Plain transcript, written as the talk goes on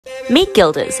Meet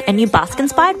Gilda's, a new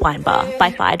Basque-inspired wine bar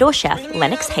by fire-door chef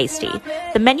Lennox Hastie.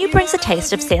 The menu brings a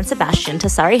taste of San Sebastian to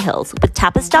Surry Hills with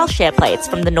Tapas-style share plates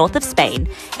from the north of Spain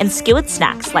and skewered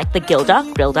snacks like the Gilda,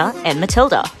 Grillda and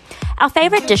Matilda. Our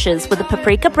favourite dishes were the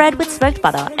paprika bread with smoked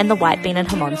butter and the white bean and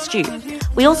jamon stew.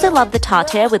 We also love the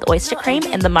tartare with oyster cream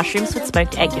and the mushrooms with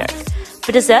smoked egg yolk.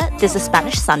 For dessert, there's a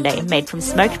Spanish sundae made from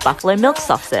smoked buffalo milk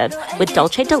soft serve with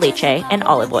dulce de leche and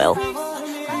olive oil.